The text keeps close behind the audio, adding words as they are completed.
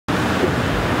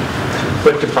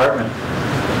What department?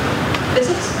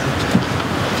 Physics?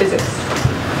 Physics.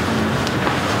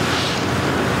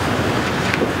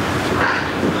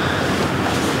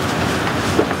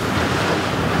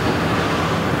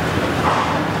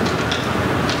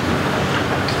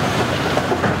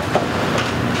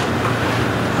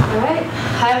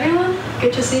 Hi everyone,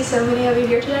 good to see so many of you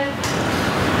here today.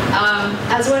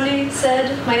 As Wendy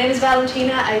said, my name is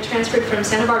Valentina. I transferred from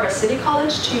Santa Barbara City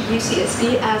College to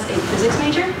UCSD as a physics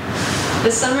major.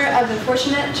 This summer I've been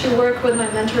fortunate to work with my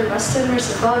mentor Rustin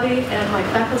Mersiflavi and my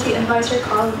faculty advisor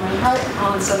Carl Reinhardt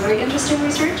on some very interesting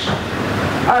research.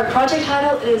 Our project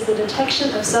title is the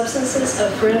detection of substances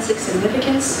of forensic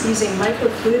significance using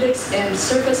microfluidics and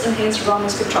surface-enhanced Raman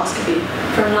spectroscopy.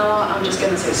 From now on, I'm just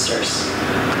going to say SERS.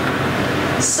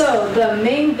 So the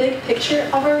main big picture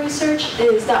of our research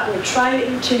is that we're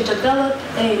trying to develop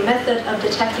a method of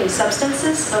detecting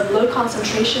substances of low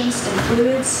concentrations in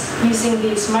fluids using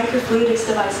these microfluidics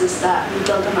devices that we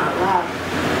built in our lab.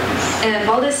 And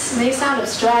while this may sound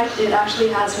abstract, it actually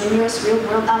has numerous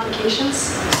real-world applications,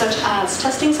 such as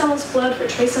testing someone's blood for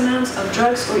trace amounts of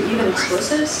drugs or even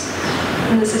explosives.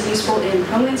 And this is useful in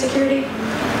homeland security.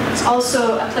 It's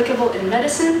also applicable in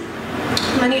medicine.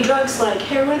 Many drugs like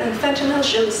heroin and fentanyl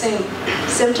show the same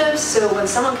symptoms, so when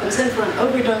someone comes in for an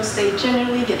overdose, they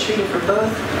generally get treated for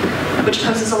both, which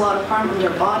causes a lot of harm on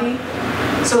their body.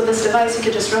 So with this device, you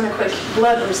could just run a quick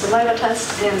blood or saliva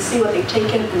test and see what they've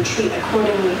taken and treat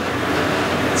accordingly.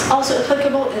 It's also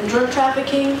applicable in drug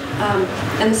trafficking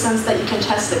in the sense that you can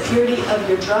test the purity of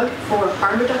your drug for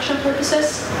harm reduction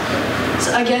purposes.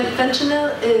 So again,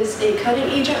 fentanyl is a cutting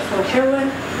agent for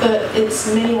heroin, but it's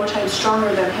many more times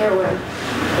stronger than heroin.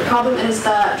 The problem is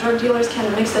that drug dealers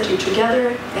can mix the two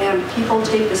together, and people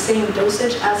take the same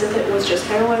dosage as if it was just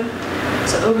heroin.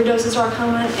 So overdoses are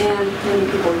common, and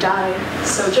many people die.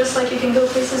 So just like you can go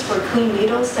places for clean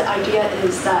needles, the idea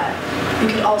is that you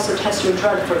could also test your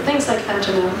drug for things like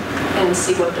fentanyl and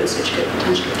see what dosage could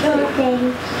potentially kill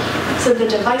you. So the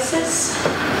devices,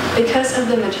 because of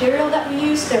the material that we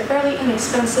use, they're fairly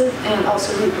inexpensive and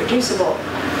also reproducible.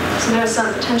 So there's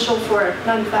some potential for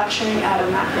manufacturing at a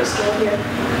macro scale here.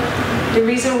 The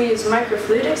reason we use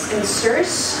microfluidics and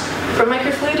SERS, for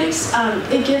microfluidics,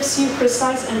 it gives you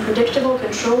precise and predictable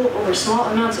control over small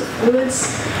amounts of fluids.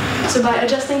 So by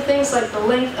adjusting things like the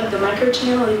length of the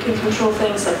microchannel, you can control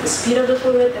things like the speed of the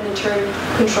fluid and in turn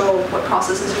control what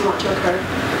processes you want to occur.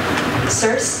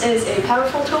 SERS is a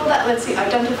powerful tool that lets you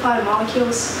identify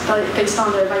molecules based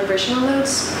on their vibrational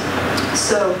nodes.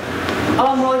 So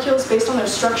all molecules, based on their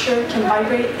structure, can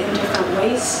vibrate in different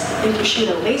ways. If you shoot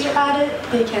a laser at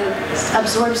it, they can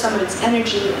absorb some of its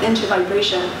energy into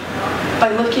vibration.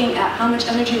 By looking at how much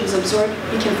energy was absorbed,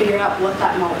 you can figure out what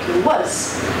that molecule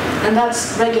was. And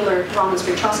that's regular Raman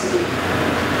spectroscopy.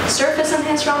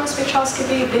 Surface-enhanced Raman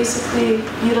spectroscopy basically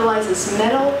utilizes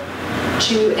metal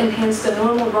to enhance the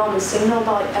normal Raman signal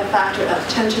by a factor of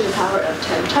 10 to the power of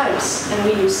 10 times. And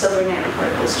we use silver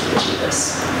nanoparticles to achieve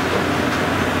this.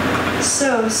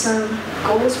 So, some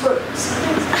goals for... I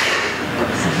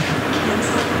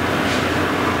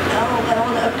don't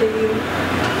want to update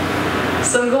you.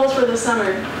 Some goals for the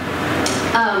summer.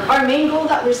 Our main goal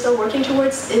that we're still working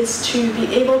towards is to be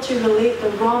able to relate the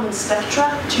Raman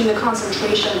spectra to the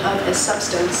concentration of a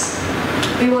substance.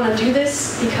 We want to do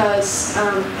this because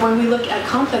when we look at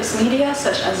complex media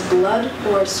such as blood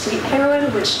or street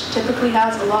heroin, which typically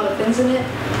has a lot of things in it,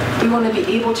 we want to be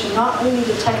able to not only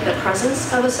detect the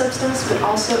presence of a substance, but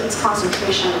also its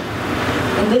concentration.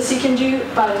 And this you can do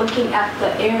by looking at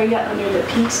the area under the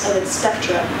peaks of its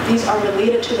spectra. These are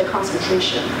related to the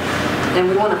concentration. And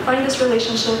we want to find this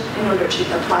relationship in order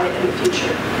to apply it in the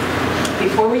future.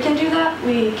 Before we can do that,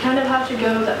 we kind of have to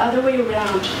go the other way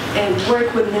around and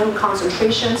work with known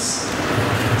concentrations.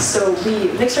 So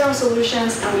we mix our own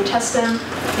solutions and we test them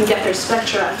and get their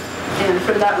spectra. And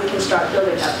from that, we can start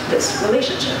building up this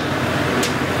relationship.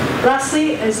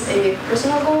 Lastly, as a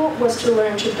personal goal, was to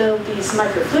learn to build these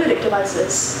microfluidic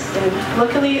devices. And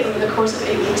luckily, over the course of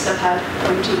 8 weeks, I've had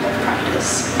plenty of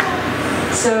practice.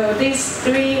 So these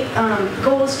three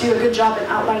goals do a good job in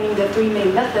outlining the three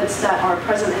main methods that are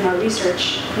present in our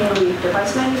research, namely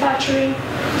device manufacturing,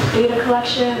 data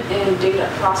collection, and data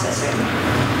processing.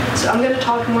 So I'm going to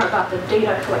talk more about the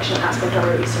data collection aspect of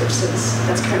our research since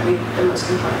that's currently the most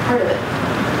important part of it.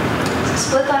 So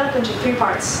split that up into 3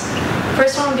 parts.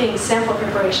 First one being sample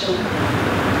preparation.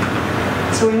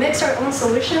 So we mix our own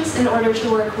solutions in order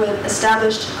to work with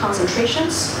established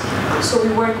concentrations. So we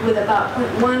work with about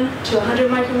 0.1 to 100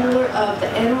 micromolar of the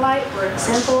analyte or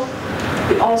sample.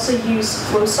 We also use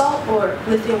flow salt or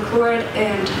lithium chloride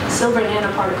and silver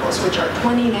nanoparticles, which are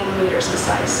 20 nanometers in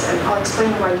size, and I'll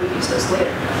explain why we use those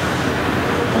later.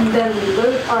 And then we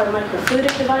load our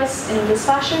microfluidic device in this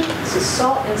fashion. So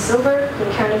salt and silver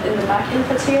go kind of in the back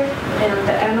inputs here, and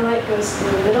the analyte goes in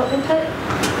the middle input.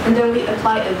 And then we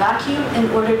apply a vacuum in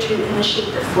order to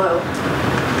initiate the flow.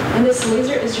 And this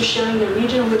laser is just showing the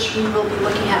region which we will be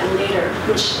looking at later,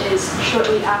 which is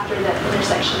shortly after that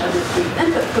intersection of the three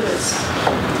input fluids.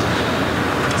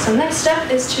 So next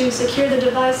step is to secure the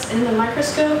device in the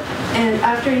microscope, and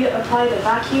after you apply the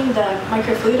vacuum, the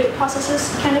microfluidic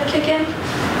processes kind of kick in.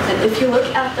 And if you look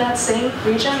at that same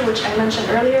region, which I mentioned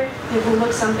earlier, it will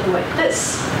look something like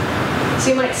this. So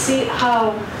you might see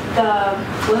how the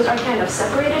flows are kind of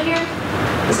separated here.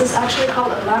 This is actually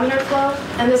called a laminar flow,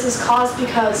 and this is caused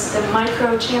because the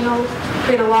microchannel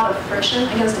create a lot of friction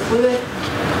against the fluid,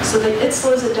 so it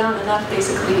slows it down enough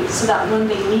basically so that when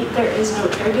they meet there is no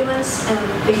turbulence and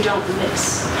they don't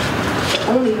mix. The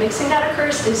only mixing that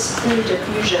occurs is through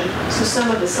diffusion. So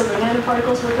some of the silver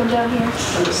nanoparticles will come down here,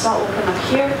 and the salt will come up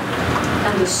here,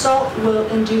 and the salt will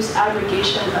induce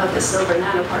aggregation of the silver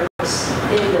nanoparticles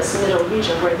in this middle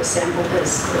region where the sample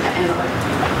is for the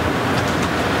analyte.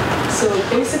 So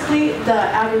basically, the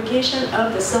aggregation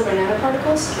of the silver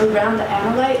nanoparticles around the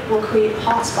analyte will create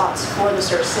hotspots for the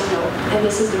SERS signal, and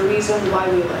this is the reason why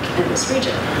we look in this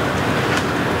region.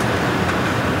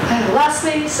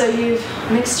 Lastly, so you've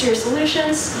mixed your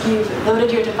solutions, you've loaded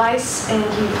your device, and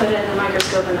you put it in the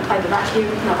microscope and applied the vacuum.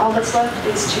 Now all that's left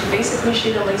is to basically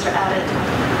shoot a laser at it.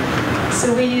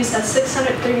 So we use a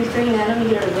 633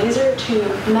 nanometer laser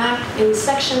to map a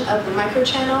section of the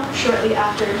microchannel shortly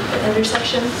after the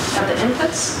intersection of the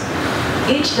inputs.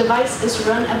 Each device is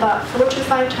run about 4 to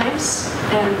 5 times,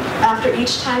 and after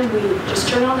each time we just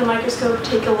turn on the microscope,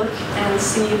 take a look, and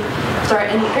see if there are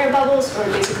any air bubbles or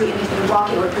basically anything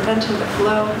blocking or preventing the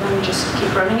flow, and then we just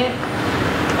keep running it.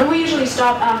 And we usually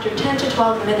stop after 10 to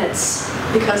 12 minutes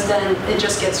because then it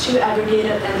just gets too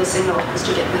aggregated and the signal has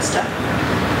to get messed up.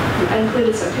 I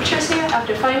included some pictures here.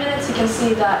 After 5 minutes, you can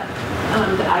see that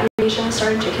the aggregation is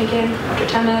starting to kick in. After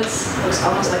 10 minutes, it looks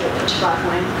almost like a pitch black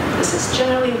line. This is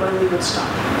generally when we would stop.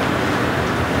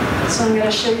 So I'm going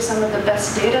to show you some of the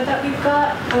best data that we've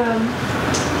got.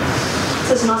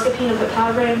 This is noscapine and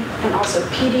piperine, and also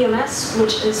PDMS,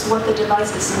 which is what the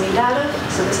device is made out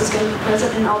of. So this is going to be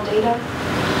present in all data.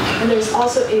 And there's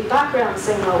also a background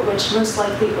signal, which most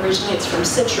likely originates from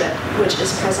citrate, which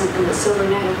is present in the silver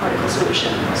nanoparticle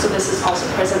solution. So this is also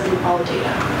present in all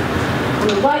data. On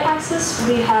the y-axis,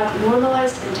 we have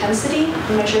normalized intensity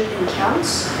measured in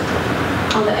counts.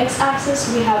 On the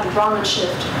x-axis, we have Raman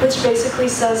shift, which basically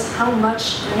says how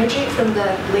much energy from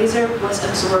the laser was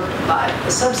absorbed by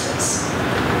the substance.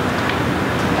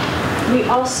 We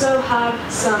also have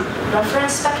some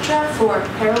reference spectra for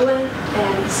heroin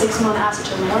and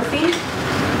 6-monoacetylmorphine.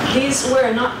 These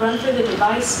were not run through the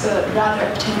device, but rather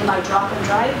obtained by drop and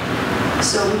dry.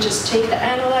 So we just take the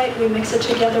analyte, we mix it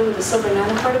together with the silver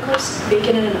nanoparticles, bake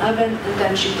it in an oven, and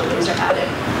then shoot the laser at it.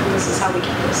 And this is how we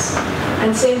get this.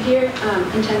 And same here,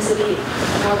 intensity,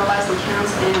 normalized in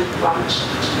counts, and Raman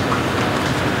shift.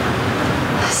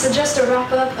 So just a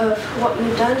wrap up of what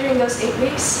we've done during those 8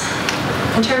 weeks.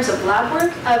 In terms of lab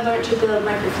work, I've learned to build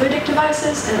microfluidic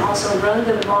devices and also run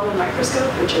the Raman microscope,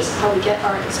 which is how we get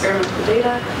our experimental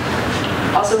data.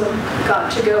 Also got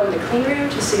to go in the clean room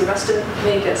to see Rustin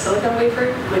make a silicon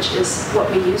wafer, which is what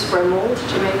we use for a mold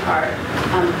to make our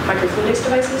microfluidics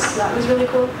devices. So that was really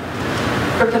cool.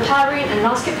 For piperine and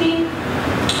noscapine,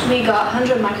 we got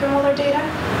 100 micromolar data,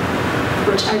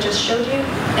 which I just showed you,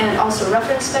 and also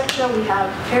reference spectra. We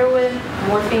have heroin,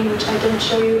 morphine, which I didn't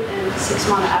show you, and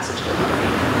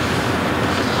 6-monoacetylmorphine.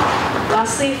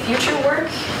 Lastly, future work.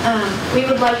 We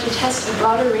would like to test a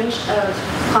broader range of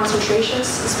concentrations,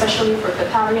 especially for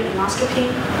piperine and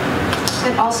noscapine,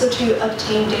 and also to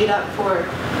obtain data for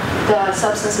the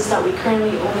substances that we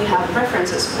currently only have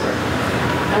references for.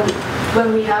 And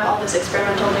when we have all this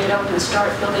experimental data, we can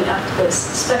start building up this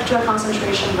spectra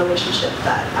concentration relationship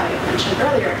that I mentioned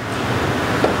earlier.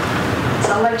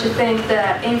 So I'd like to thank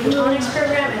the AIM Photonics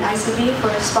program and ICB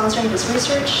for sponsoring this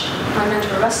research, my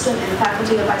mentor Rustin and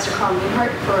faculty advisor Carl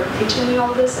Meinhardt for teaching me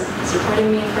all this and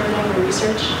supporting me in furthering my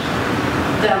research.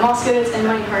 The Moskowitz and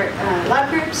Meinhardt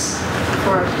lab groups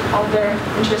for all their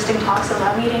interesting talks and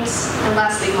lab meetings. And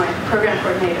lastly, my program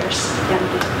coordinators,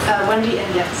 Wendy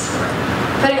and Jens, for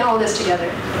putting all this together.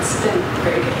 It's been a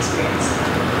very good experience.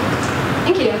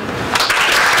 Thank you.